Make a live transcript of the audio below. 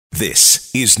This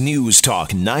is News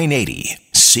Talk 980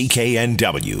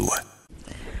 CKNW.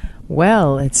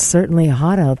 Well, it's certainly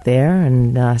hot out there,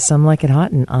 and some like it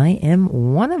hot, and I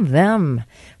am one of them.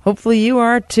 Hopefully you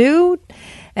are too.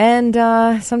 And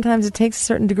sometimes it takes a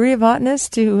certain degree of hotness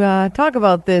to talk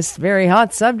about this very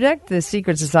hot subject, the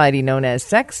secret society known as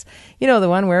sex. You know, the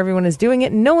one where everyone is doing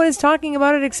it and no one is talking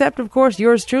about it except, of course,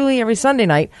 yours truly every Sunday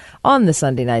night on the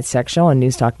Sunday Night Sex Show on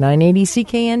News Talk 980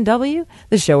 CKNW,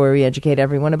 the show where we educate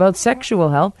everyone about sexual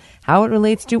health, how it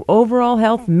relates to overall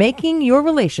health, making your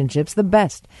relationships the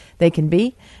best they can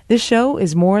be. This show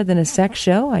is more than a sex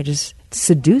show. I just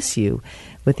seduce you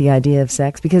with the idea of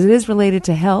sex because it is related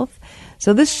to health.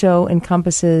 So this show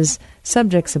encompasses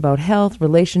subjects about health,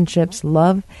 relationships,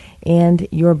 love, and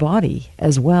your body,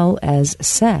 as well as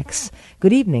sex.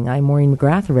 Good evening. I'm Maureen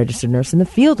McGrath, a registered nurse in the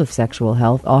field of sexual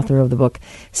health, author of the book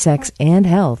Sex and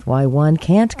Health, Why One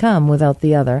Can't Come Without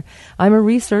the Other. I'm a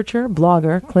researcher,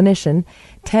 blogger, clinician,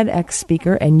 TEDx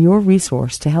speaker, and your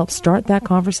resource to help start that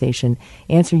conversation,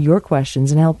 answer your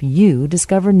questions, and help you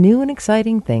discover new and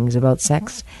exciting things about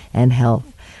sex and health.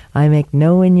 I make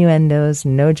no innuendos,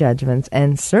 no judgments,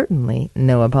 and certainly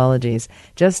no apologies.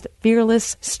 Just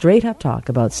fearless, straight-up talk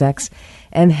about sex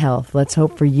and health. Let's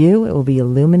hope for you it will be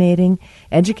illuminating,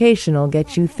 educational,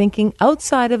 get you thinking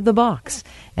outside of the box,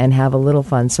 and have a little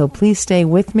fun. So please stay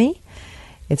with me.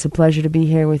 It's a pleasure to be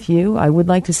here with you. I would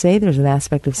like to say there's an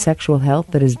aspect of sexual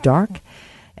health that is dark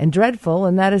and dreadful,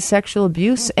 and that is sexual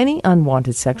abuse, any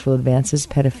unwanted sexual advances,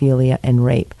 pedophilia, and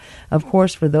rape. Of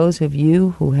course, for those of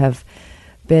you who have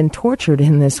been tortured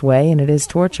in this way, and it is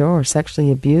torture, or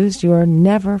sexually abused, you are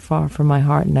never far from my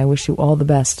heart, and I wish you all the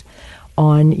best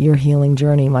on your healing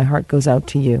journey. My heart goes out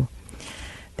to you.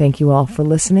 Thank you all for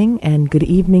listening, and good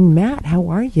evening, Matt. How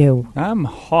are you? I'm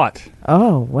hot.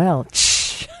 Oh, well,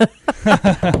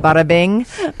 bada bing.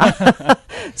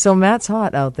 So Matt's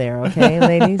hot out there, okay,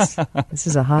 ladies? This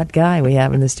is a hot guy we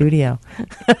have in the studio.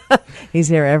 He's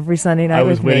here every Sunday night. I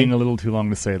was with me. waiting a little too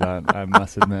long to say that, I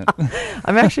must admit.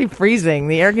 I'm actually freezing.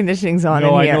 The air conditioning's on in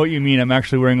here. No, I know what you mean. I'm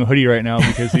actually wearing a hoodie right now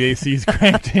because the AC is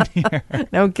cranked in here.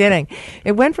 No kidding.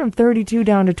 It went from 32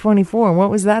 down to 24, and what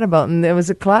was that about? And there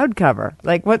was a cloud cover.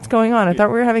 Like, what's going on? I thought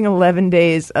we were having 11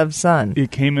 days of sun.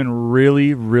 It came in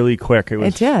really, really quick.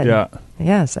 It did. Yeah.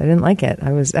 Yes, I didn't like it.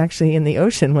 I was actually in the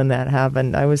ocean when that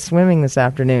happened. I was swimming this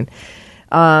afternoon.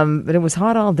 But it was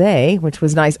hot all day, which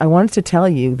was nice. I wanted to tell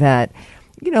you that,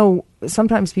 you know,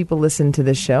 sometimes people listen to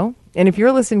this show. And if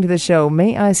you're listening to this show,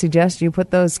 may I suggest you put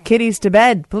those kitties to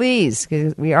bed, please?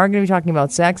 Because we are going to be talking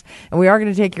about sex, and we are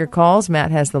going to take your calls.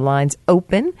 Matt has the lines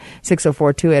open,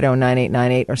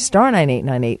 604-280-9898 or star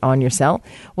 9898 on your cell.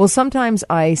 Well, sometimes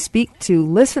I speak to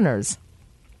listeners,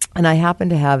 and I happen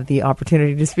to have the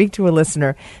opportunity to speak to a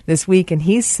listener this week, and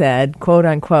he said, quote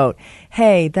unquote,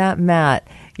 "Hey, that Matt,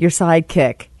 your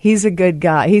sidekick, he's a good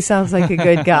guy. He sounds like a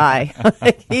good guy."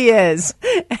 He is.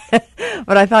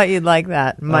 But I thought you'd like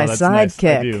that. My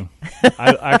sidekick. Nice.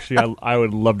 I do. I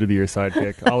would love to be your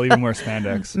sidekick. I'll even wear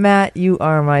spandex. Matt, you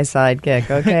are my sidekick,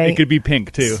 okay? It could be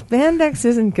pink, too. Spandex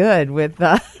isn't good with...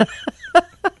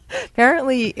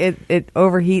 Apparently, it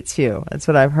overheats you. That's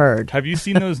what I've heard. Have you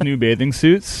seen those new bathing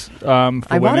suits for women?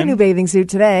 I bought a new bathing suit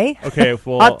today. Okay,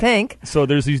 well... Hot pink. So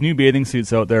there's these new bathing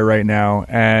suits out there right now,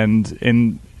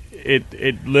 and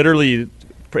it literally...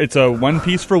 It's a one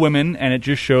piece for women, and it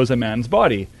just shows a man's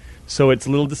body. So it's a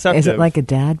little deceptive. Is it like a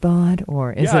dad bod,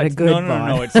 or is it a good bod?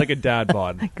 No. It's like a dad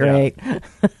bod. Great. Yeah.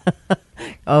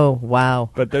 Oh,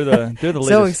 wow. But they're the latest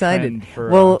so excited.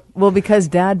 For, well, because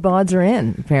dad bods are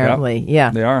in, apparently. Yeah,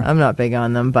 they are. I'm not big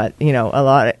on them, but, you know, a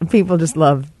lot of people just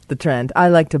love the trend. I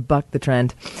like to buck the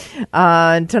trend.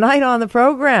 Tonight on the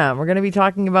program, we're going to be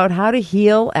talking about how to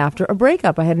heal after a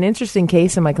breakup. I had an interesting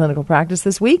case in my clinical practice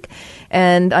this week,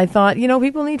 and I thought, you know,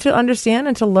 people need to understand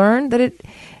and to learn that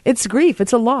it's grief,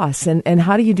 it's a loss, and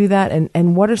how do you do that,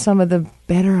 and what are some of the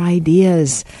better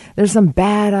ideas? There's some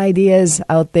bad ideas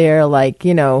out there, like,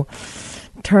 you know,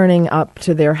 turning up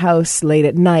to their house late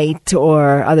at night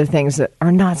or other things that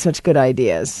are not such good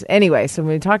ideas. Anyway, so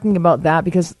we're talking about that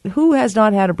because who has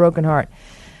not had a broken heart?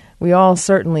 We all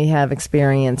certainly have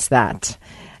experienced that.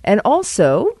 And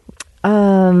also,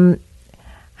 since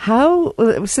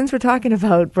we're talking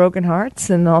about broken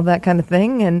hearts and all that kind of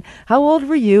thing, and how old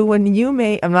were you when you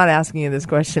I'm not asking you this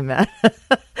question, Matt,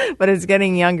 but it's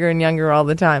getting younger and younger all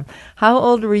the time. How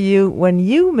old were you when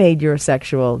you made your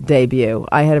sexual debut?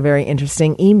 I had a very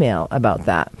interesting email about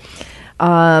that.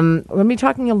 We're going to be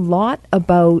talking a lot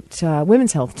about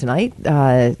women's health tonight.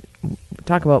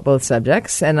 Talk about both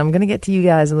subjects, and I'm going to get to you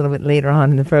guys a little bit later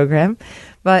on in the program.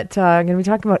 But I'm going to be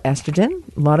talking about estrogen.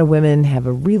 A lot of women have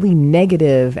a really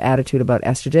negative attitude about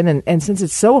estrogen. And since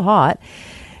it's so hot,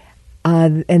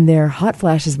 and their hot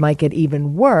flashes might get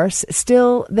even worse,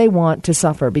 still they want to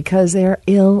suffer because they're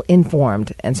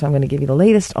ill-informed. And so I'm going to give you the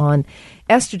latest on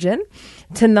estrogen.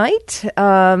 Tonight,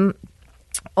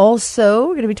 also,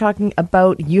 we're going to be talking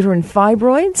about uterine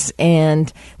fibroids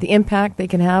and the impact they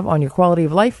can have on your quality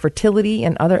of life, fertility,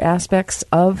 and other aspects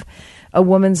of a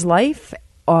woman's life.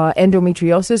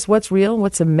 Endometriosis, what's real,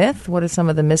 what's a myth, what are some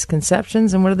of the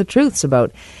misconceptions, and what are the truths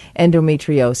about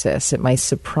endometriosis? It might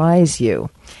surprise you.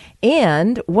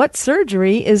 And what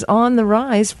surgery is on the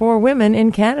rise for women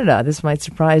in Canada? This might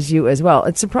surprise you as well.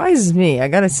 It surprises me, I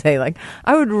gotta say.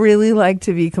 I would really like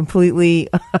to be completely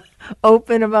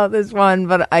open about this one,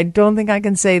 but I don't think I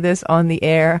can say this on the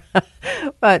air.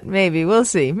 But maybe, we'll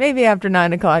see. Maybe after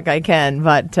 9 o'clock I can.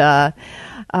 But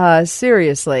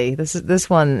seriously, this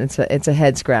one, it's a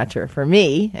head scratcher for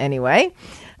me, anyway.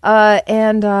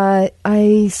 And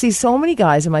I see so many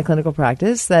guys in my clinical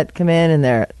practice that come in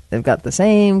and they've got the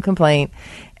same complaint.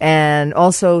 And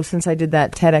also, since I did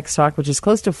that TEDx talk, which is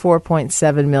close to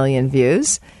 4.7 million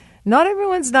views, not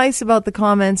everyone's nice about the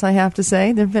comments, I have to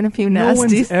say. There have been a few nasties. No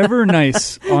one's ever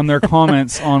nice on their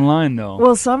comments online, though.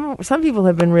 Well, some people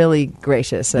have been really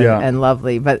gracious and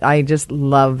lovely, but I just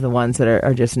love the ones that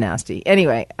are just nasty.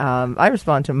 Anyway, I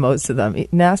respond to most of them,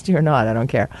 nasty or not, I don't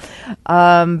care.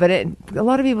 But a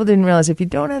lot of people didn't realize if you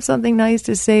don't have something nice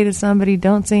to say to somebody,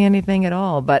 don't say anything at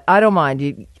all. But I don't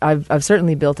mind. I've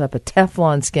certainly built up a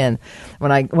Teflon skin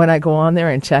when I go on there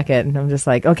and check it, and I'm just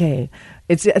like, okay.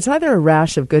 It's either a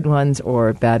rash of good ones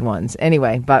or bad ones.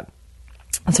 Anyway, but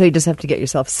so you just have to get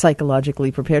yourself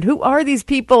psychologically prepared. Who are these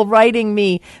people writing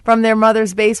me from their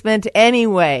mother's basement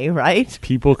anyway, right?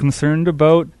 People concerned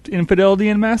about infidelity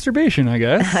and masturbation, I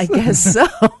guess. I guess so.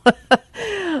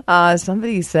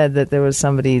 Somebody said that there was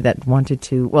somebody that wanted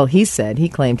to, well, he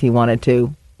claimed he wanted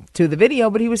to the video,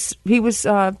 but he was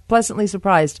pleasantly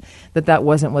surprised that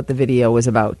wasn't what the video was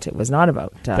about. It was not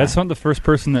about. That's not the first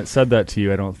person that said that to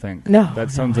you, I don't think. No. That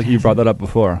sounds like you brought that up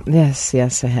before. Yes,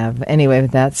 I have. Anyway,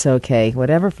 that's okay.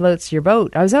 Whatever floats your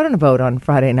boat. I was out on a boat on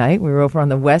Friday night. We were over on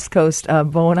the west coast of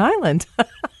Bowen Island.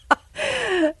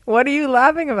 What are you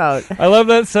laughing about? I love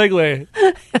that segue.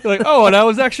 You're like, oh, and I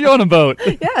was actually on a boat.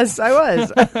 Yes, I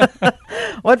was.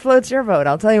 What floats your boat?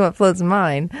 I'll tell you what floats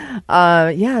mine.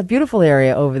 Beautiful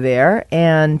area over there.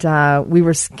 And we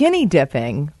were skinny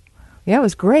dipping. Yeah, it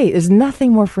was great. There's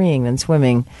nothing more freeing than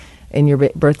swimming in your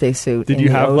birthday suit. Did you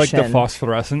have like the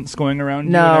phosphorescence going around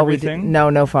you and everything?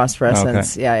 No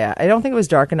phosphorescence. Okay. Yeah. I don't think it was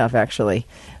dark enough, actually.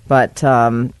 But...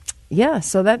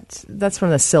 so that's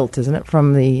from the silt, isn't it?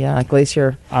 From the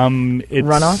glacier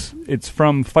runoff? It's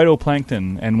from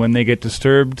phytoplankton, and when they get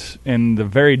disturbed in the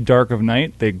very dark of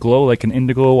night, they glow like an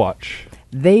indigo watch.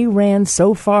 They ran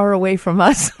so far away from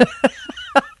us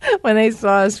when they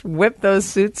saw us whip those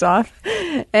suits off.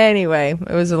 Anyway,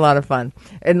 it was a lot of fun.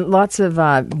 And lots of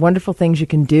wonderful things you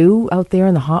can do out there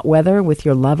in the hot weather with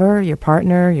your lover, your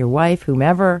partner, your wife,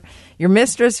 whomever, your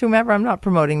mistress, whomever. I'm not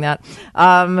promoting that.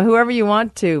 Whoever you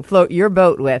want to float your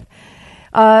boat with.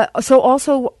 So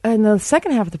also in the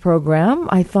second half of the program,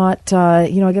 I thought, I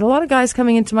get a lot of guys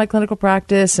coming into my clinical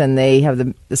practice and they have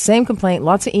the same complaint,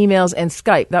 lots of emails and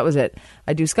Skype. That was it.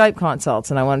 I do Skype consults,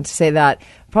 and I wanted to say that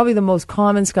probably the most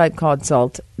common Skype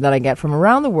consult that I get from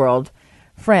around the world,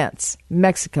 France,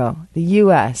 Mexico, the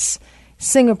U.S.,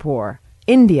 Singapore,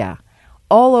 India,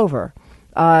 all over.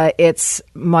 It's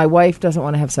my wife doesn't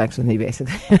want to have sex with me,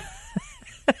 basically.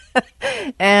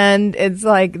 And it's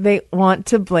like they want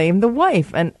to blame the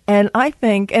wife. And I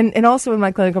think, and also in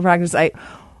my clinical practice,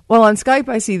 on Skype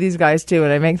I see these guys too,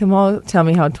 and I make them all tell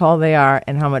me how tall they are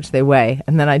and how much they weigh,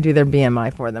 and then I do their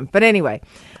BMI for them. But anyway,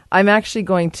 I'm actually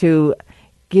going to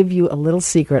give you a little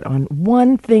secret on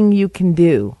one thing you can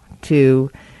do to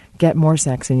get more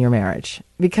sex in your marriage.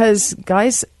 Because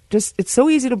guys, it's so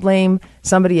easy to blame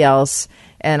somebody else,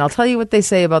 and I'll tell you what they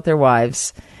say about their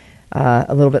wives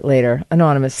a little bit later,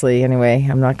 anonymously anyway.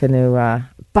 I'm not going to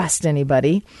bust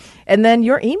anybody. And then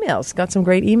your emails. Got some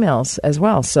great emails as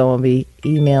well. So I'll be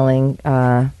emailing.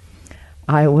 I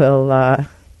will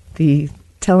be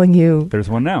telling you. There's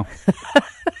one now.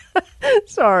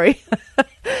 Sorry.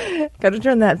 Got to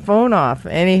turn that phone off.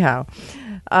 Anyhow.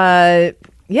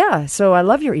 So I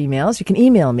love your emails. You can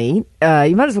email me.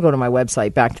 You might as well go to my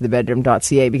website,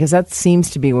 backtothebedroom.ca, because that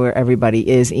seems to be where everybody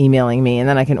is emailing me, and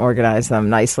then I can organize them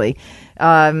nicely.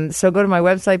 So go to my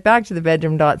website,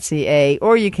 backtothebedroom.ca,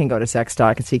 or you can go to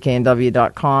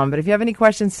sextalk@cknw.com. But if you have any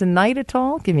questions tonight at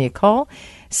all, give me a call,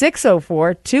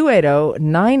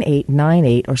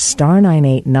 604-280-9898 or star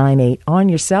 9898 on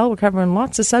your cell. We're covering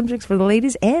lots of subjects for the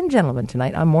ladies and gentlemen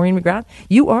tonight. I'm Maureen McGrath.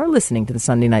 You are listening to the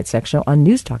Sunday Night Sex Show on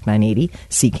News Talk 980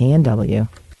 CKNW.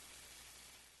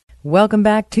 Welcome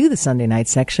back to the Sunday Night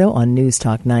Sex Show on News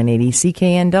Talk 980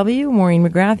 CKNW. Maureen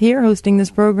McGrath here, hosting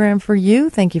this program for you.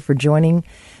 Thank you for joining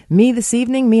me this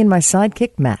evening, me and my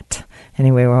sidekick, Matt.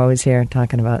 Anyway, we're always here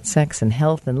talking about sex and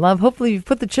health and love. Hopefully you've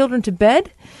put the children to bed,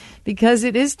 because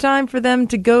it is time for them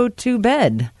to go to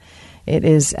bed. It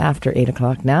is after 8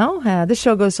 o'clock now. This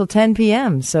show goes till 10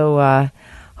 p.m., so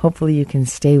hopefully you can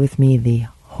stay with me the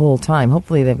whole time.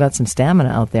 Hopefully they've got some stamina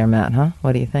out there, Matt, huh?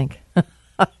 What do you think?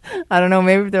 I don't know.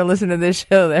 Maybe if they're listening to this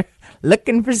show, they're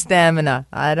looking for stamina.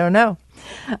 I don't know.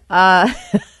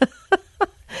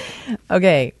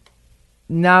 Okay.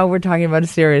 Now we're talking about a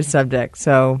serious subject.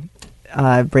 So,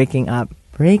 breaking up.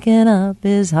 Breaking up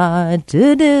is hard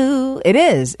to do. It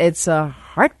is. It's a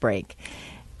heartbreak.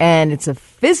 And it's a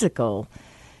physical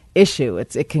issue.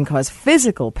 It can cause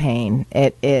physical pain.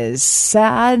 It is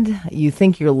sad. You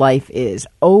think your life is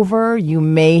over. You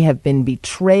may have been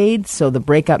betrayed. So the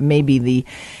breakup may be the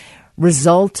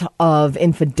result of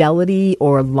infidelity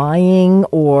or lying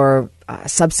or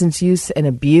substance use and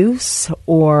abuse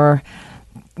or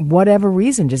whatever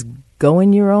reason. Just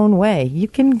going your own way. You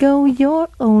can go your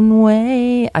own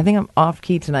way. I think I'm off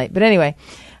key tonight. But anyway,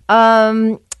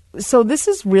 so this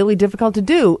is really difficult to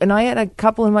do. And I had a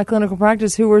couple in my clinical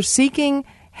practice who were seeking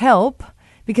help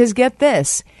because, get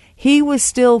this, he was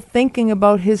still thinking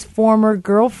about his former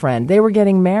girlfriend. They were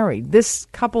getting married. This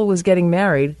couple was getting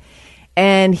married,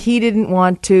 and he didn't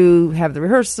want to have the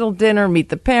rehearsal dinner, meet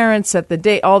the parents, set the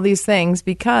date, all these things,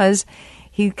 because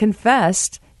he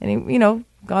confessed, and he,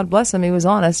 God bless him, he was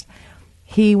honest.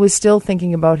 He was still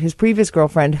thinking about his previous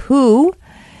girlfriend, who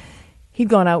he'd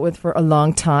gone out with for a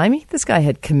long time. This guy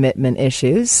had commitment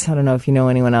issues. I don't know if you know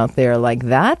anyone out there like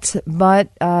that, but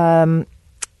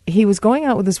he was going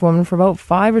out with this woman for about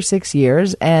 5 or 6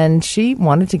 years, and she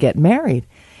wanted to get married.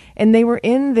 And they were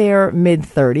in their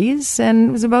mid-30s, and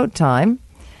it was about time.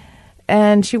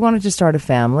 And she wanted to start a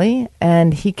family,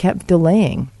 and he kept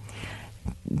delaying.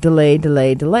 Delay.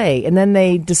 And then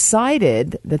they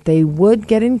decided that they would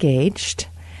get engaged,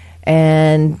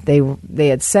 and they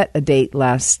had set a date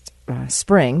last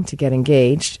spring to get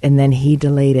engaged, and then he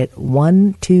delayed it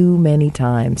one too many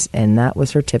times, and that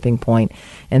was her tipping point,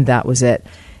 and that was it.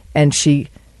 And she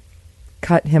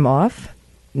cut him off,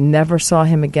 never saw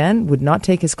him again, would not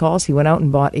take his calls. He went out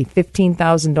and bought a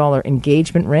 $15,000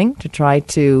 engagement ring to try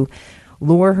to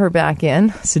lure her back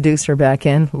in, seduce her back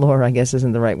in. Lure, I guess,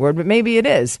 isn't the right word, but maybe it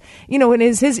is. And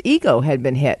his ego had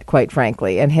been hit, quite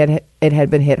frankly, and it had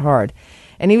been hit hard.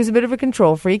 And he was a bit of a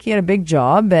control freak. He had a big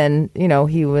job, and,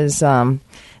 he was the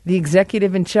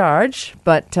executive in charge,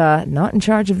 but not in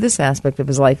charge of this aspect of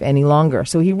his life any longer.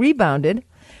 So he rebounded,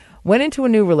 went into a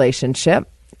new relationship,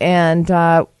 and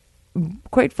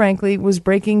quite frankly, was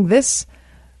breaking this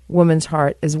woman's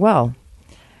heart as well.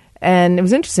 And it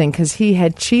was interesting because he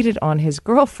had cheated on his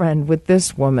girlfriend with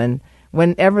this woman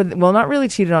not really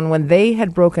cheated on, when they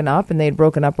had broken up, and they had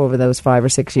broken up over those 5 or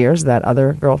 6 years, that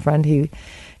other girlfriend he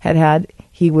had,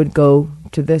 he would go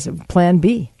to this plan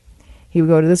B. He would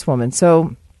go to this woman.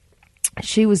 So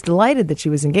she was delighted that she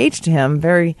was engaged to him,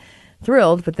 very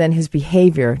thrilled, but then his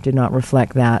behavior did not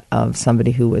reflect that of somebody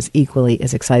who was equally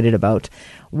as excited about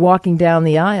walking down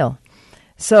the aisle.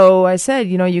 So I said,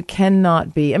 you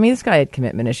cannot be, this guy had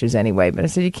commitment issues anyway, but I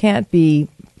said, you can't be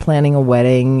planning a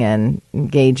wedding and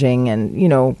engaging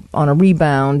and, on a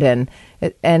rebound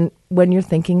and when you're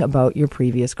thinking about your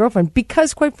previous girlfriend,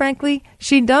 because quite frankly,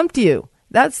 she dumped you.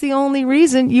 That's the only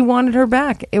reason you wanted her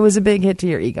back. It was a big hit to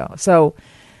your ego. So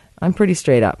I'm pretty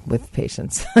straight up with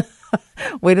patients.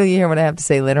 Wait till you hear what I have to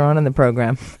say later on in the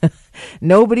program.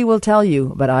 Nobody will tell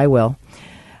you, but I will.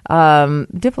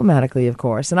 Diplomatically, of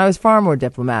course. And I was far more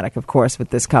diplomatic, of course, with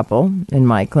this couple in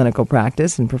my clinical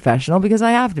practice and professional, because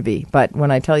I have to be. But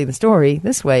when I tell you the story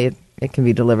this way, it can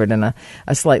be delivered in a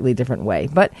slightly different way.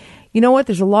 But you know what?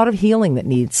 There's a lot of healing that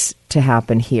needs to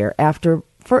happen here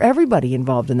for everybody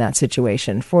involved in that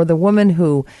situation. For the woman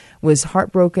who was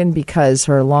heartbroken because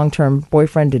her long-term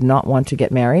boyfriend did not want to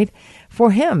get married.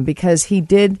 For him, because he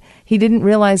didn't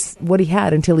realize what he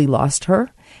had until he lost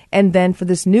her. And then for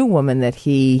this new woman that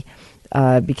he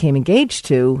became engaged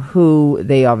to, who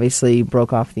they obviously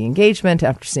broke off the engagement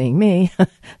after seeing me.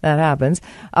 That happens.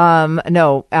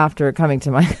 After coming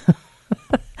to my...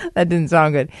 That didn't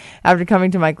sound good. After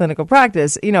coming to my clinical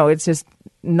practice, it's just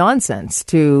nonsense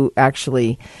to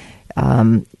actually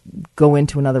go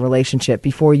into another relationship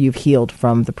before you've healed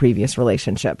from the previous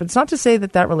relationship. It's not to say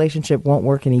that that relationship won't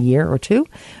work in a year or two,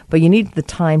 but you need the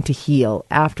time to heal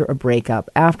after a breakup,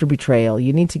 after betrayal.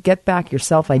 You need to get back your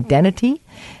self-identity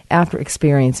after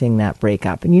experiencing that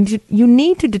breakup. And you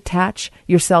need to detach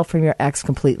yourself from your ex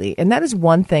completely. And that is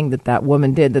one thing that that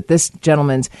woman did, that this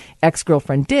gentleman's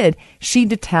ex-girlfriend did. She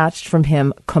detached from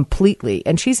him completely.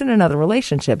 And she's in another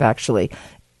relationship, actually.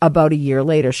 About a year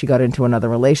later, she got into another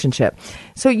relationship.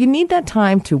 So you need that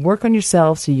time to work on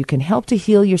yourself so you can help to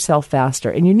heal yourself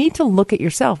faster. And you need to look at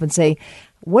yourself and say,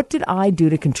 what did I do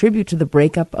to contribute to the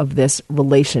breakup of this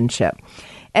relationship?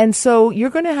 And so you're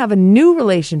going to have a new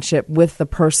relationship with the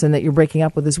person that you're breaking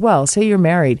up with as well. Say you're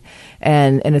married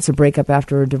and it's a breakup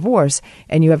after a divorce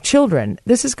and you have children.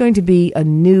 This is going to be a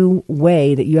new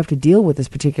way that you have to deal with this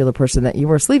particular person that you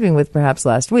were sleeping with perhaps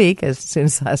last week, as soon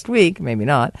as last week, maybe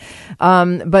not,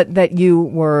 but that you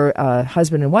were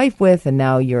husband and wife with, and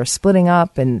now you're splitting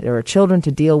up and there are children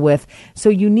to deal with. So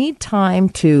you need time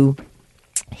to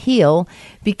heal,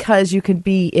 because you could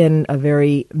be in a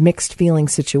very mixed feeling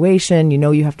situation. You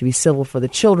know, you have to be civil for the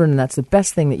children, and that's the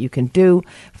best thing that you can do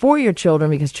for your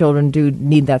children, because children do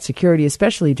need that security,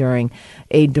 especially during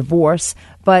a divorce.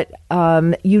 But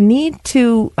you need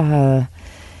to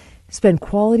spend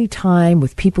quality time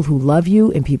with people who love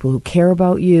you and people who care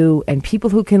about you and people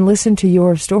who can listen to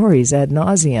your stories ad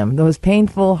nauseum, those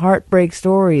painful heartbreak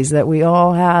stories that we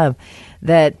all have,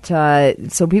 that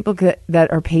so people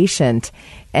that are patient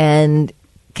and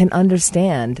can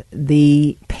understand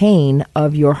the pain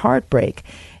of your heartbreak,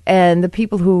 and the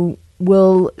people who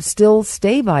will still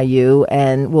stay by you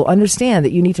and will understand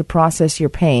that you need to process your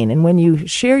pain. And when you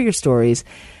share your stories,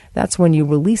 that's when you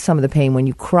release some of the pain. When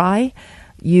you cry,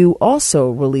 you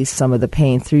also release some of the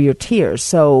pain through your tears.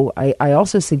 So I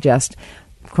also suggest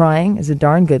crying is a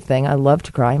darn good thing. I love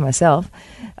to cry myself.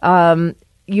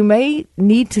 You may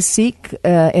need to seek,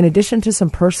 in addition to some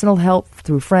personal help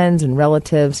through friends and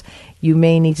relatives, you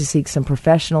may need to seek some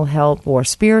professional help or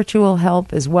spiritual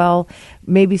help as well.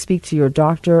 Maybe speak to your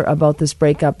doctor about this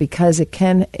breakup, because it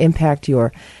can impact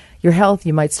your health.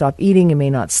 You might stop eating. You may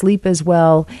not sleep as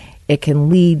well. It can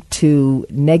lead to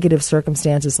negative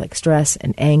circumstances like stress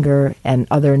and anger and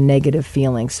other negative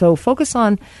feelings. So focus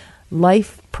on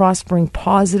life prospering,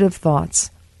 positive thoughts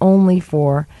only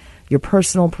for your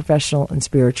personal, professional, and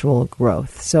spiritual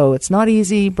growth. So it's not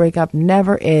easy. Breakup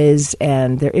never is,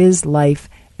 and there is life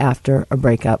after a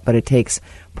breakup, but it takes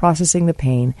processing the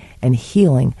pain and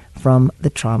healing from the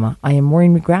trauma. I am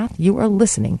Maureen McGrath. You are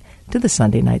listening to the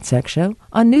Sunday Night Sex Show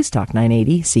on News Talk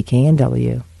 980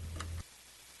 CKNW.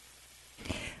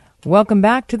 Welcome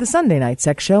back to the Sunday Night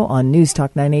Sex Show on News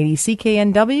Talk 980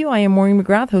 CKNW. I am Maureen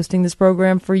McGrath, hosting this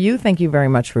program for you. Thank you very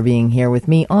much for being here with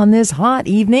me on this hot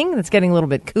evening. It's getting a little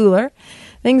bit cooler.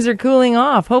 Things are cooling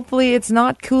off. Hopefully it's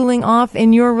not cooling off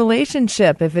in your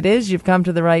relationship. If it is, you've come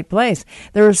to the right place.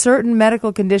 There are certain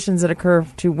medical conditions that occur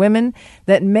to women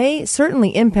that may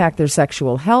certainly impact their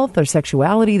sexual health, their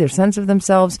sexuality, their sense of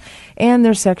themselves, and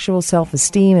their sexual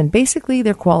self-esteem, and basically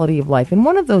their quality of life. And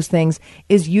one of those things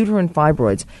is uterine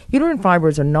fibroids. Uterine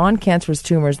fibroids are non-cancerous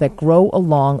tumors that grow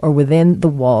along or within the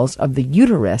walls of the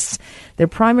uterus. They're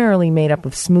primarily made up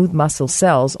of smooth muscle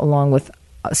cells along with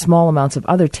small amounts of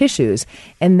other tissues,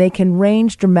 and they can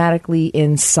range dramatically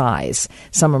in size.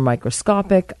 Some are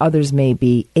microscopic, others may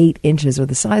be 8 inches, or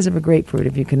the size of a grapefruit,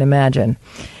 if you can imagine.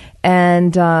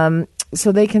 And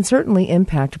so they can certainly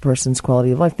impact a person's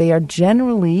quality of life. They are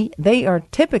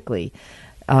typically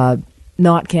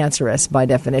not cancerous by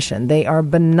definition. They are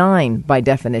benign by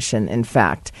definition, in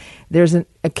fact. There's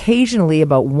occasionally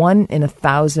about 1 in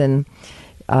 1,000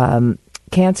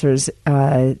 cancers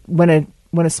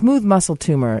when a smooth muscle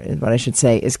tumor, is what I should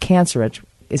say, is cancerous,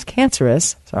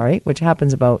 which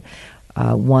happens about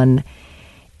 1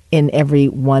 in every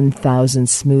 1,000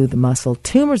 smooth muscle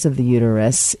tumors of the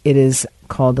uterus, it is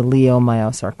called a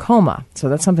leiomyosarcoma. So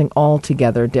that's something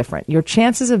altogether different. Your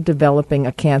chances of developing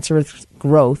a cancerous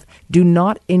growth do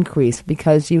not increase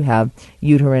because you have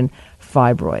uterine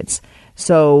fibroids.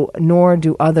 So, nor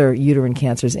do other uterine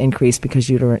cancers increase because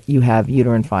you have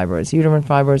uterine fibroids. Uterine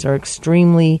fibroids are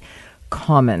extremely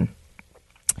common.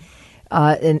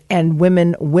 And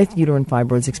women with uterine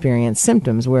fibroids experience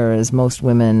symptoms, whereas most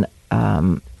women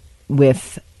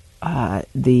with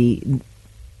the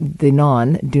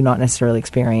non do not necessarily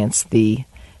experience the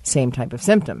same type of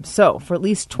symptoms. So, for at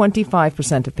least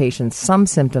 25% of patients, some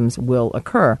symptoms will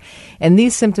occur. And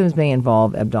these symptoms may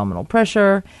involve abdominal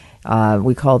pressure.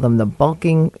 We call them the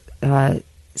bulking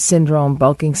syndrome,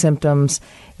 bulking symptoms.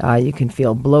 You can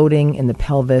feel bloating in the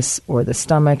pelvis or the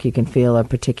stomach. You can feel a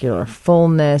particular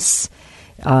fullness.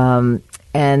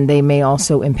 And they may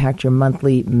also impact your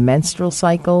monthly menstrual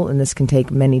cycle, and this can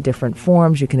take many different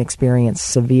forms. You can experience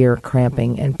severe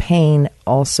cramping and pain.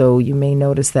 Also, you may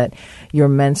notice that your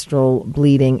menstrual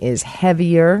bleeding is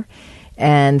heavier,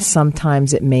 and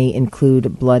sometimes it may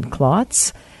include blood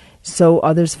clots. So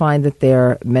others find that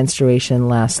their menstruation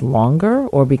lasts longer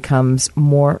or becomes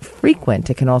more frequent.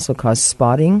 It can also cause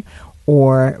spotting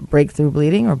or breakthrough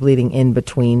bleeding or bleeding in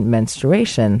between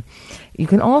menstruation. You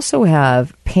can also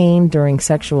have pain during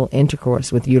sexual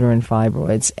intercourse with uterine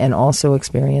fibroids and also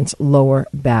experience lower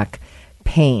back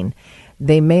pain.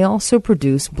 They may also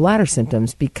produce bladder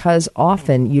symptoms because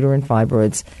often uterine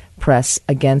fibroids press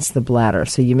against the bladder,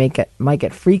 so you might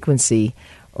get frequency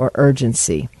or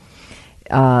urgency.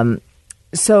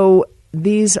 So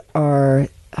these are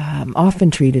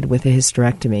often treated with a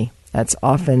hysterectomy. That's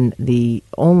often the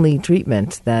only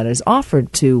treatment that is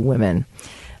offered to women.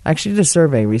 I actually did a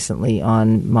survey recently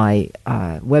on my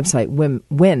website,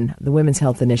 WIN, the Women's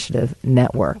Health Initiative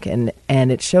Network, and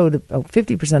it showed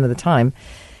 50% of the time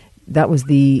that was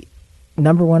the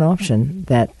number one option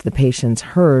that the patients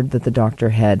heard that the doctor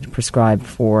had prescribed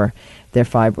for their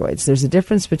fibroids. There's a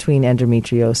difference between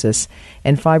endometriosis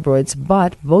and fibroids,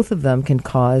 but both of them can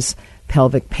cause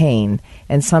pelvic pain,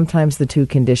 and sometimes the two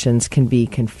conditions can be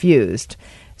confused.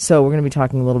 So we're going to be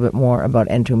talking a little bit more about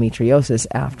endometriosis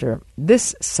after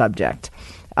this subject.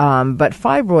 But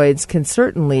fibroids can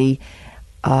certainly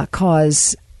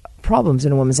cause problems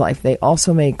in a woman's life. They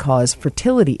also may cause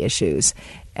fertility issues,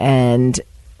 and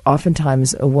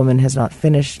oftentimes a woman has not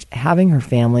finished having her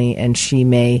family, and she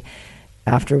may,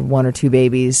 after one or two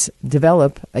babies,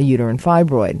 develop a uterine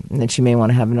fibroid, and then she may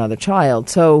want to have another child.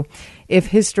 So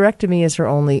if hysterectomy is her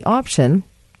only option,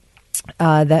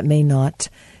 that may not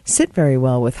sit very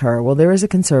well with her. Well, there is a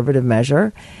conservative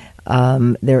measure.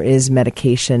 There is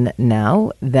medication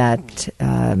now that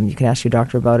you can ask your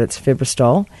doctor about. It's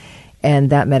Fibrostol,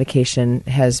 and that medication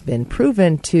has been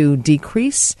proven to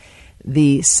decrease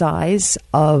the size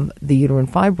of the uterine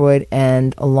fibroid,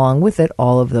 and along with it,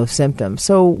 all of those symptoms.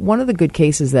 So one of the good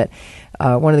cases that,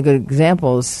 one of the good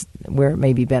examples where it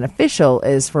may be beneficial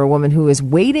is for a woman who is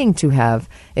waiting to have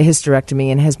a hysterectomy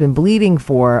and has been bleeding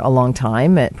for a long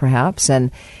time, perhaps,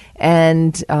 and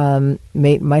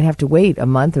might have to wait a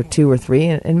month or two or three,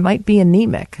 and might be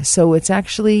anemic. So it's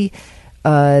actually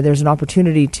there's an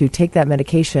opportunity to take that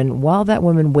medication while that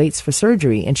woman waits for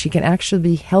surgery, and she can actually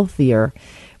be healthier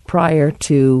prior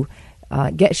to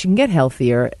she can get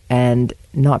healthier and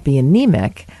not be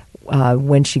anemic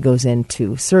when she goes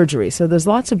into surgery. So there's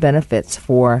lots of benefits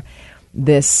for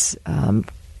this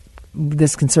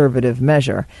this conservative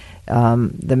measure,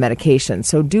 the medication.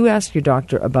 So do ask your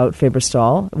doctor about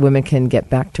Fibrostol. Women can get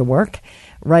back to work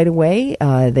right away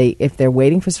if they're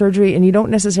waiting for surgery, and you don't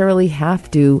necessarily have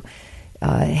to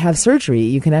have surgery.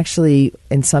 You can actually,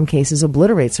 in some cases,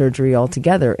 obliterate surgery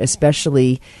altogether,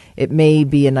 especially it may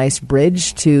be a nice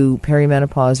bridge to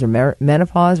perimenopause or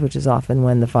menopause, which is often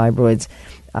when the fibroids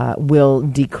will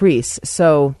decrease.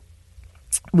 So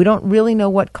we don't really know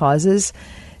what causes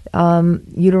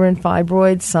uterine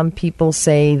fibroids. Some people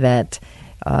say that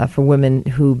for women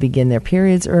who begin their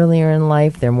periods earlier in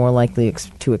life, they're more likely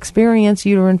to experience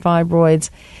uterine fibroids.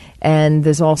 And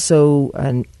there's also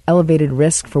an elevated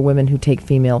risk for women who take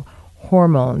female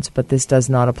hormones, but this does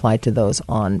not apply to those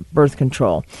on birth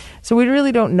control. So we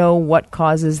really don't know what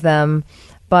causes them,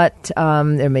 but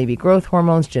there may be growth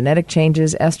hormones, genetic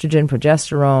changes, estrogen,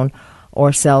 progesterone,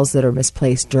 or cells that are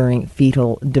misplaced during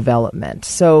fetal development.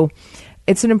 So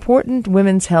it's an important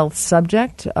women's health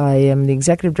subject. I am the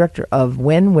executive director of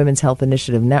WIN, Women's Health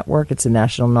Initiative Network. It's a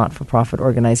national not-for-profit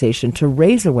organization to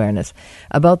raise awareness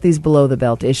about these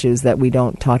below-the-belt issues that we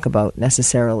don't talk about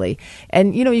necessarily.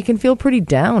 And, you can feel pretty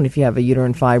down if you have a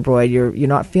uterine fibroid. You're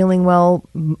not feeling well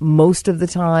most of the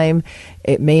time.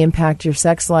 It may impact your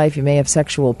sex life. You may have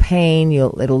sexual pain.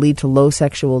 It'll lead to low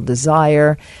sexual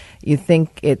desire. You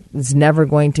think it's never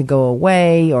going to go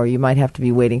away, or you might have to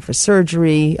be waiting for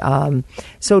surgery.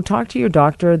 So talk to your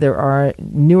doctor. There are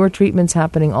newer treatments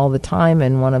happening all the time,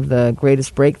 and one of the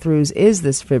greatest breakthroughs is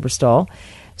this Fibrostol.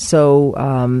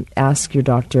 So ask your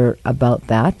doctor about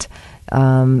that,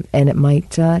 and it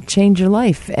might change your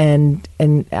life and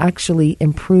actually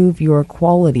improve your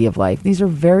quality of life. These are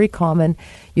very common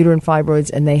uterine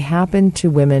fibroids, and they happen to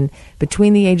women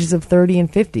between the ages of 30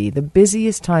 and 50, the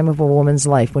busiest time of a woman's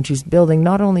life, when she's building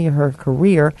not only her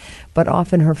career, but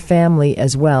often her family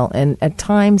as well. And at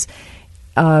times,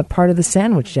 part of the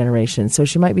sandwich generation. So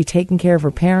she might be taking care of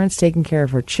her parents, taking care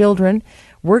of her children,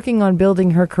 working on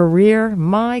building her career.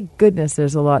 My goodness,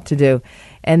 there's a lot to do.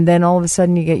 And then all of a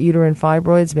sudden you get uterine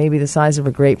fibroids, maybe the size of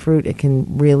a grapefruit. It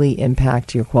can really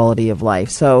impact your quality of life.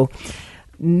 So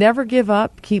never give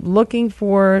up. Keep looking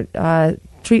for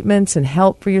treatments and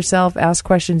help for yourself. Ask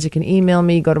questions. You can email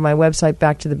me. Go to my website,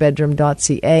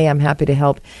 backtothebedroom.ca. I'm happy to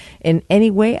help in any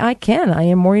way I can. I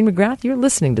am Maureen McGrath. You're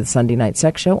listening to the Sunday Night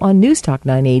Sex Show on News Talk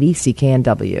 980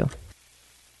 CKNW.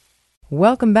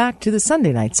 Welcome back to the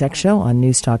Sunday Night Sex Show on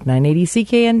News Talk 980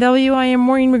 CKNW. I am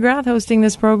Maureen McGrath hosting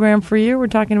this program for you. We're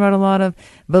talking about a lot of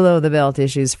below-the-belt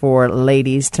issues for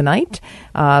ladies tonight.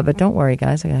 But don't worry,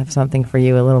 guys. I have something for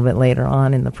you a little bit later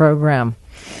on in the program.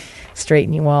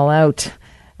 Straighten you all out.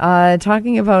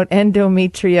 Talking about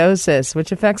endometriosis,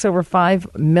 which affects over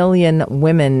 5 million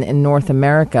women in North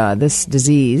America. This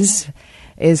disease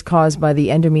is caused by the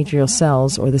endometrial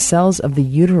cells, or the cells of the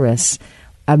uterus,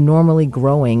 abnormally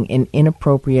growing in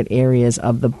inappropriate areas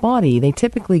of the body. They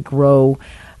typically grow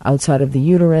outside of the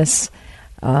uterus,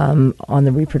 on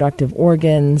the reproductive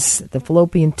organs, the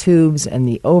fallopian tubes, and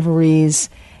the ovaries.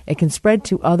 It can spread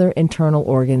to other internal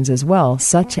organs as well,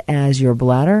 such as your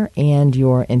bladder and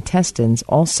your intestines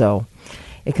also.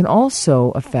 It can also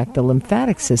affect the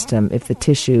lymphatic system if the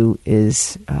tissue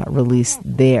is released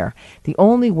there. The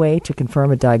only way to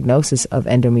confirm a diagnosis of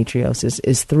endometriosis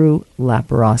is through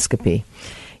laparoscopy.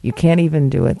 You can't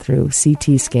even do it through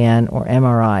CT scan or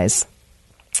MRIs.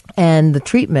 And the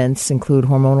treatments include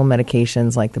hormonal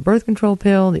medications like the birth control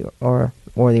pill or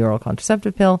the oral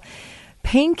contraceptive pill,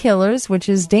 painkillers, which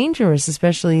is dangerous,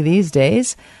 especially these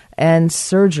days, and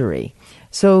surgery.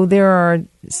 So there are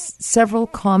several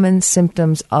common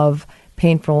symptoms of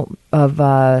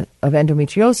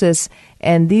endometriosis,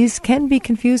 and these can be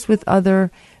confused with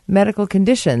other medical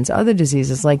conditions, other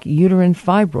diseases like uterine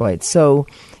fibroids. So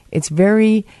it's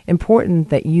very important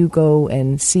that you go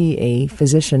and see a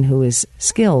physician who is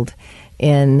skilled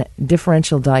in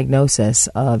differential diagnosis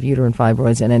of uterine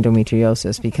fibroids and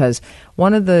endometriosis, because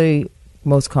one of the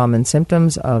most common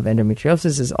symptoms of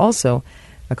endometriosis is also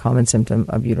a common symptom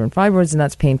of uterine fibroids, and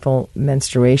that's painful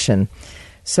menstruation.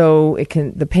 So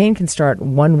the pain can start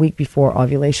 1 week before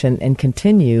ovulation and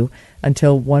continue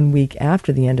until 1 week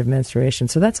after the end of menstruation.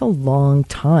 So that's a long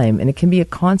time, and it can be a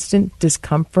constant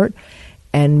discomfort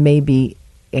and maybe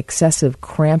excessive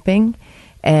cramping,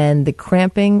 and the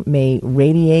cramping may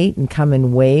radiate and come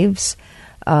in waves.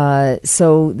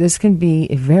 So this can be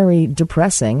very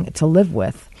depressing to live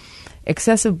with.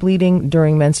 Excessive bleeding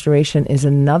during menstruation is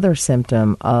another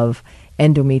symptom of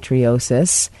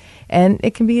endometriosis, and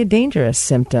it can be a dangerous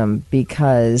symptom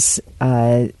because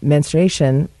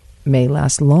menstruation may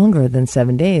last longer than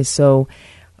 7 days. So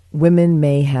women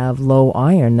may have low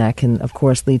iron. That can, of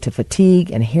course, lead to fatigue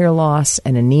and hair loss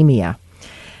and anemia.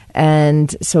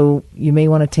 And so you may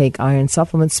want to take iron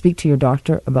supplements. Speak to your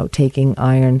doctor about taking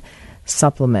iron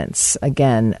supplements.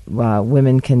 Again,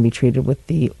 women can be treated with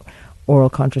the oral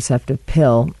contraceptive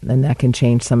pill, and that can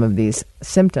change some of these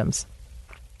symptoms.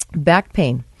 Back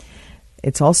pain.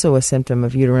 It's also a symptom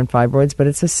of uterine fibroids, but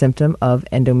it's a symptom of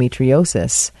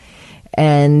endometriosis.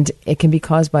 And it can be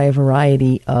caused by a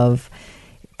variety of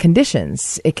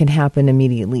conditions. It can happen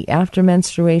immediately after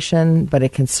menstruation, but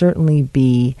it can certainly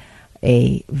be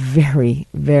a very,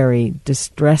 very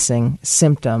distressing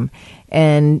symptom.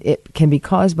 And it can be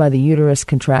caused by the uterus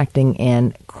contracting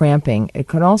and cramping. It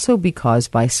can also be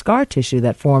caused by scar tissue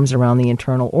that forms around the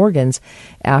internal organs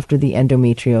after the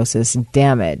endometriosis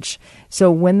damage.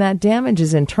 So when that damage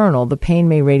is internal, the pain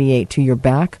may radiate to your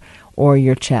back or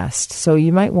your chest. So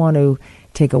you might want to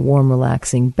take a warm,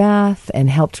 relaxing bath and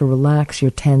help to relax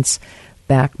your tense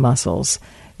back muscles.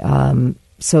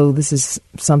 So this is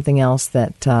something else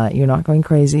that you're not going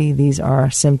crazy. These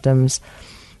are symptoms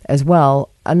as well.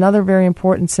 Another very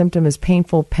important symptom is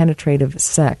painful penetrative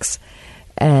sex.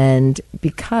 And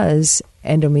because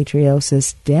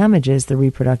endometriosis damages the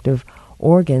reproductive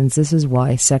organs, this is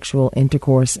why sexual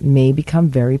intercourse may become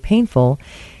very painful,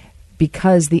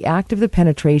 because the act of the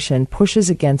penetration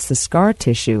pushes against the scar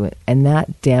tissue, and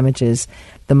that damages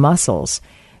the muscles.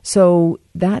 So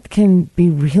that can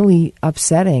be really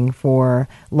upsetting for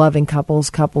loving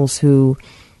couples who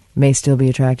may still be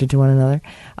attracted to one another,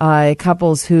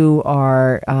 couples who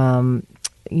are,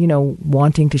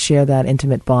 wanting to share that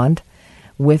intimate bond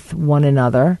with one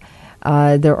another.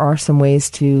 There are some ways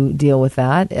to deal with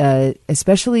that.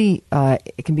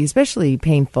 It can be especially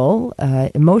painful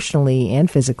emotionally and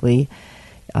physically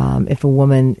if a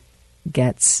woman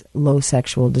gets low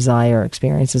sexual desire,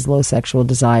 experiences low sexual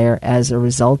desire as a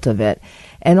result of it,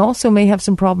 and also may have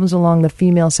some problems along the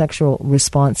female sexual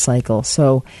response cycle.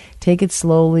 So take it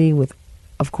slowly. With,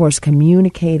 of course,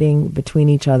 communicating between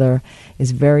each other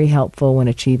is very helpful when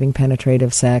achieving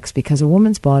penetrative sex, because a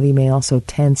woman's body may also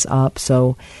tense up.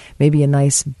 So maybe a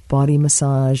nice body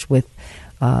massage with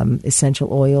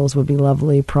Essential oils would be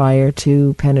lovely prior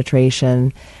to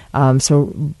penetration.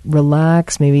 So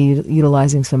relax, maybe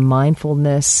utilizing some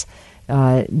mindfulness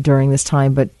during this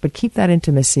time, but keep that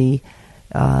intimacy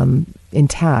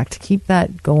intact. Keep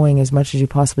that going as much as you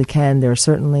possibly can. There are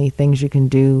certainly things you can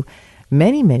do,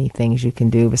 many things you can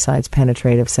do besides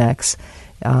penetrative sex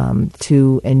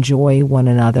to enjoy one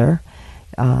another,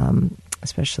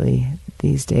 especially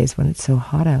these days when it's so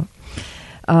hot out.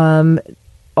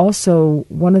 Also,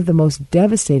 one of the most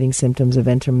devastating symptoms of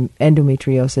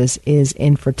endometriosis is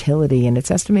infertility, and it's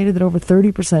estimated that over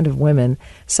 30% of women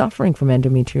suffering from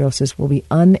endometriosis will be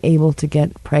unable to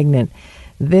get pregnant.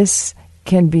 This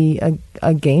can be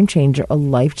a game changer, a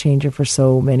life changer for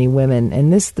so many women.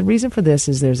 And the reason for this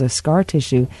is there's a scar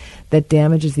tissue that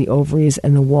damages the ovaries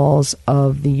and the walls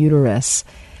of the uterus.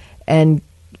 And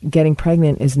getting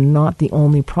pregnant is not the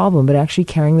only problem, but actually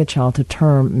carrying the child to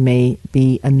term may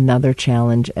be another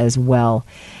challenge as well.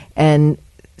 And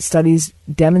studies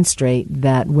demonstrate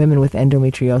that women with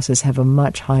endometriosis have a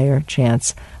much higher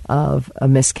chance of a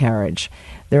miscarriage.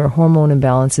 There are hormone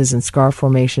imbalances and scar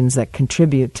formations that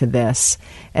contribute to this.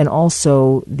 And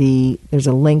also there's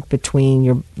a link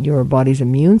between your body's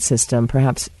immune system,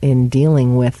 perhaps in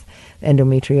dealing with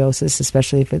endometriosis,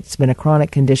 especially if it's been a chronic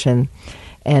condition,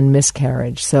 and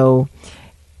miscarriage. So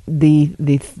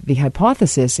the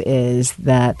hypothesis is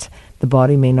that the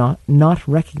body may not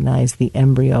recognize the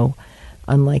embryo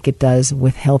unlike it does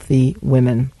with healthy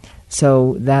women.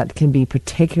 So that can be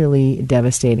particularly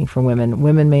devastating for women.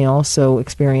 Women may also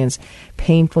experience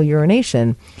painful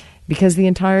urination because the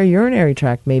entire urinary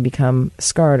tract may become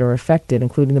scarred or affected,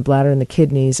 including the bladder and the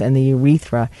kidneys and the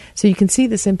urethra. So you can see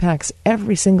this impacts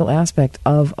every single aspect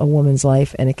of a woman's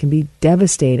life, and it can be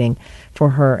devastating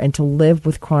for her, and to live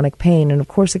with chronic pain. And of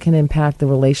course, it can impact the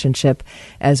relationship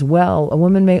as well. A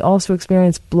woman may also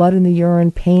experience blood in the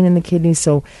urine, pain in the kidneys,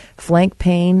 so flank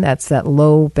pain, that's that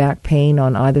low back pain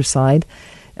on either side.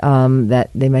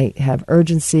 That they might have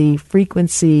urgency,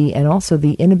 frequency, and also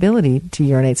the inability to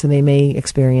urinate, so they may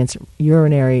experience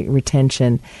urinary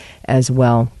retention as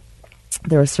well.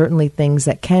 There are certainly things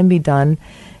that can be done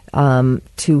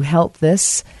to help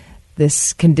this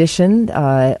condition.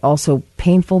 Also,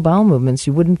 painful bowel movements.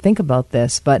 You wouldn't think about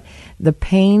this, but the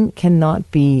pain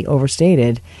cannot be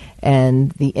overstated,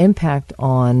 and the impact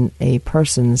on a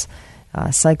person's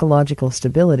psychological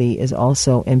stability is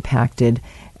also impacted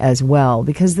as well,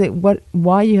 because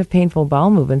why you have painful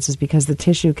bowel movements is because the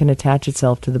tissue can attach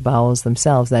itself to the bowels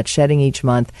themselves. That shedding each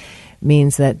month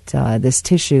means that this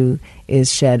tissue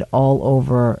is shed all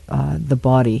over the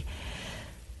body.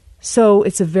 So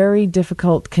it's a very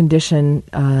difficult condition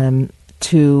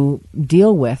to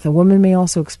deal with. A woman may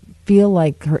also feel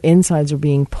like her insides are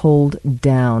being pulled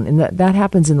down, and that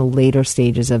happens in the later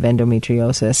stages of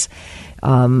endometriosis.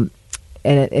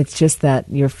 And it's just that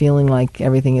you're feeling like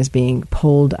everything is being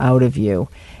pulled out of you.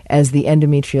 As the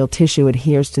endometrial tissue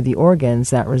adheres to the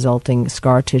organs, that resulting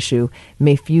scar tissue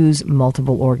may fuse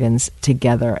multiple organs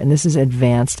together. And this is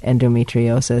advanced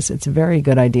endometriosis. It's a very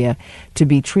good idea to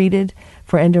be treated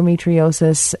for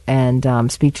endometriosis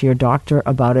and speak to your doctor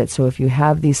about it. So if you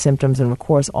have these symptoms, and of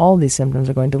course all these symptoms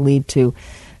are going to lead to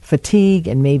fatigue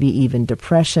and maybe even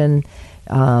depression,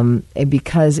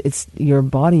 because your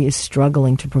body is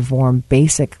struggling to perform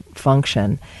basic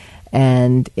function,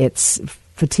 and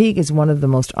fatigue is one of the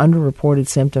most underreported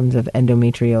symptoms of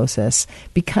endometriosis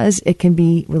because it can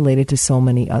be related to so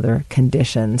many other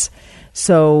conditions.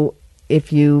 So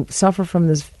if you suffer from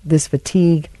this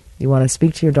fatigue, you want to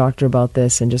speak to your doctor about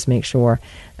this and just make sure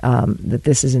that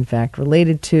this is in fact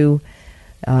related to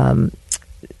the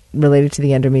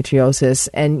endometriosis.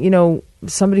 And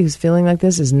somebody who's feeling like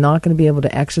this is not going to be able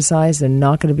to exercise. They're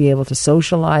not going to be able to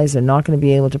socialize. They're not going to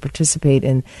be able to participate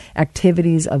in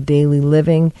activities of daily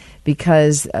living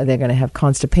because they're going to have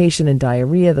constipation and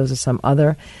diarrhea. Those are some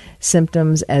other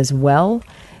symptoms as well.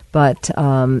 But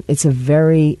it's a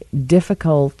very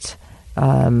difficult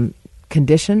medical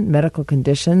condition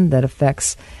that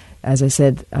affects, as I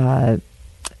said,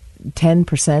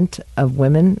 10% of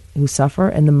women who suffer,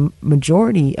 and the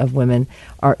majority of women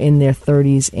are in their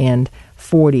 30s and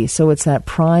 40. So it's that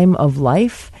prime of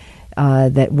life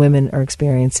that women are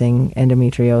experiencing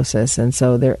endometriosis. And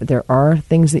so there are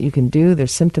things that you can do.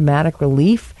 There's symptomatic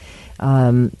relief.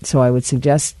 So I would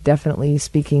suggest definitely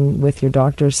speaking with your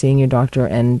doctor, seeing your doctor,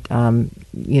 and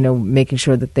making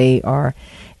sure that they are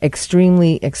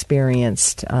extremely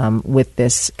experienced with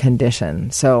this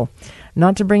condition. So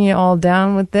not to bring you all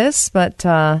down with this, but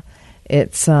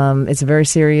it's a very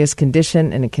serious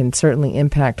condition, and it can certainly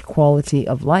impact quality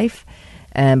of life.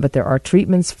 But there are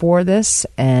treatments for this,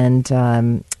 and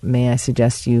may I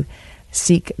suggest you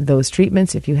seek those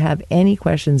treatments. If you have any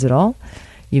questions at all,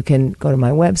 you can go to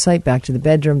my website,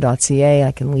 backtothebedroom.ca.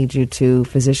 I can lead you to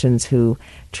physicians who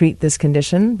treat this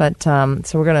condition. But so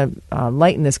we're going to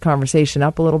lighten this conversation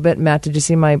up a little bit. Matt, did you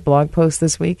see my blog post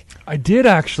this week? I did,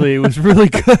 actually. It was really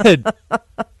good.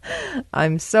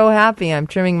 I'm so happy. I'm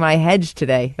trimming my hedge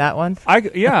today. That one?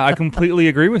 I completely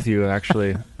agree with you,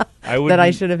 actually. That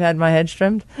I should have had my hedge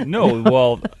trimmed? No,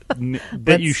 well,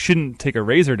 that you shouldn't take a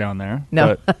razor down there.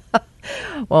 No. But.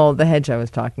 Well, the hedge I was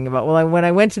talking about. Well, when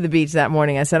I went to the beach that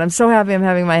morning, I said, I'm so happy I'm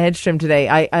having my hedge trimmed today.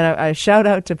 I shout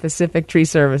out to Pacific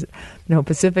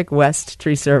West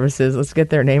Tree Services. Let's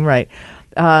get their name right.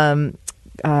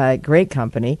 Great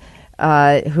company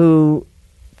who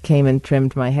came and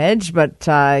trimmed my hedge, but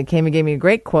came and gave me a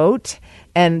great quote.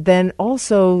 And then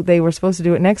also they were supposed to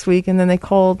do it next week, and then they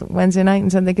called Wednesday night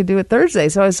and said they could do it Thursday.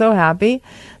 So I was so happy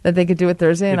that they could do it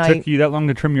Thursday. It took you that long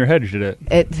to trim your hedge, did it?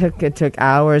 It took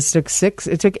hours.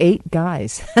 It took 8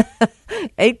 guys.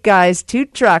 8 guys, 2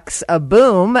 trucks, a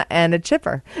boom, and a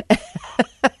chipper.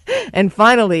 And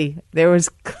finally, it was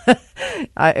cleared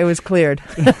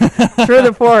through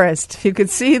the forest. You could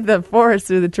see the forest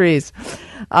through the trees.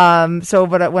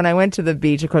 But when I went to the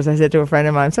beach, of course, I said to a friend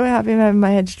of mine, I'm so happy I'm having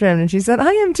my hedge trimmed. And she said,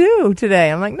 I am too today.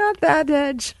 I'm like, not that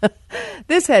hedge,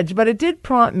 this hedge. But it did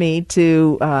prompt me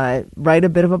to write a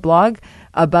bit of a blog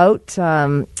about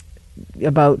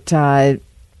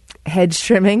hedge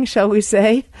trimming, shall we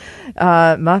say,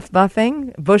 muff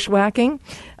buffing, bushwhacking.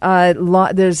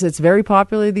 It's very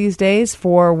popular these days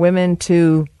for women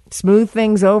to smooth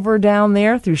things over down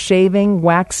there through shaving,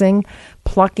 waxing,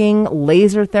 plucking,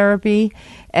 laser therapy,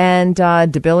 and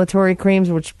depilatory creams,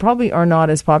 which probably are not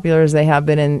as popular as they have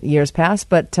been in years past,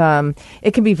 but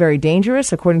it can be very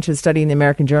dangerous. According to a study in the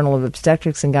American Journal of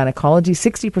Obstetrics and Gynecology,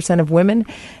 60% of women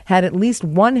had at least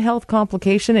one health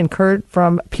complication incurred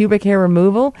from pubic hair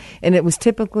removal, and it was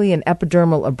typically an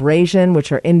epidermal abrasion,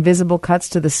 which are invisible cuts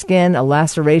to the skin, a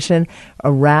laceration,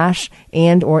 a rash,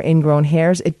 and or ingrown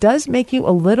hairs. It does make you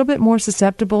a little bit more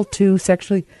susceptible to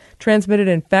sexually transmitted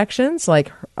infections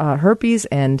like herpes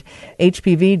and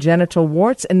HPV, genital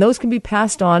warts, and those can be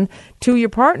passed on to your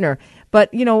partner.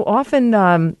 But,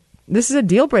 often this is a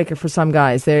deal breaker for some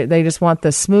guys. They just want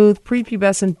the smooth,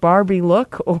 prepubescent Barbie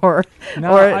look or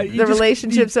the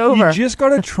relationship's over. You just got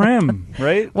to trim,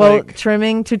 right? Well,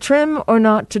 to trim or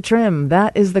not to trim,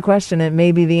 that is the question. It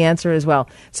may be the answer as well.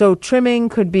 So trimming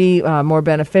could be more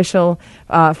beneficial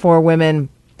for women.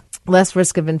 Less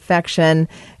risk of infection,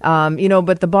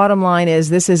 but the bottom line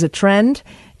is this is a trend,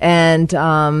 and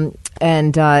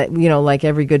like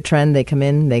every good trend, they come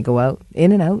in, they go out,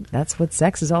 in and out. That's what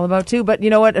sex is all about too. But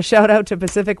you know what? A shout out to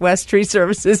Pacific West Tree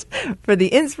Services for the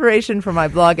inspiration for my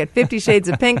blog at 50 Shades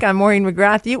of Pink. I'm Maureen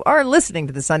McGrath. You are listening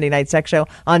to the Sunday Night Sex Show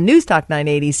on News Talk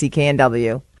 980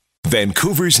 CKNW.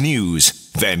 Vancouver's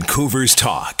News, Vancouver's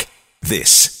Talk.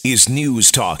 This is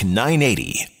News Talk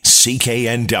 980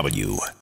 CKNW.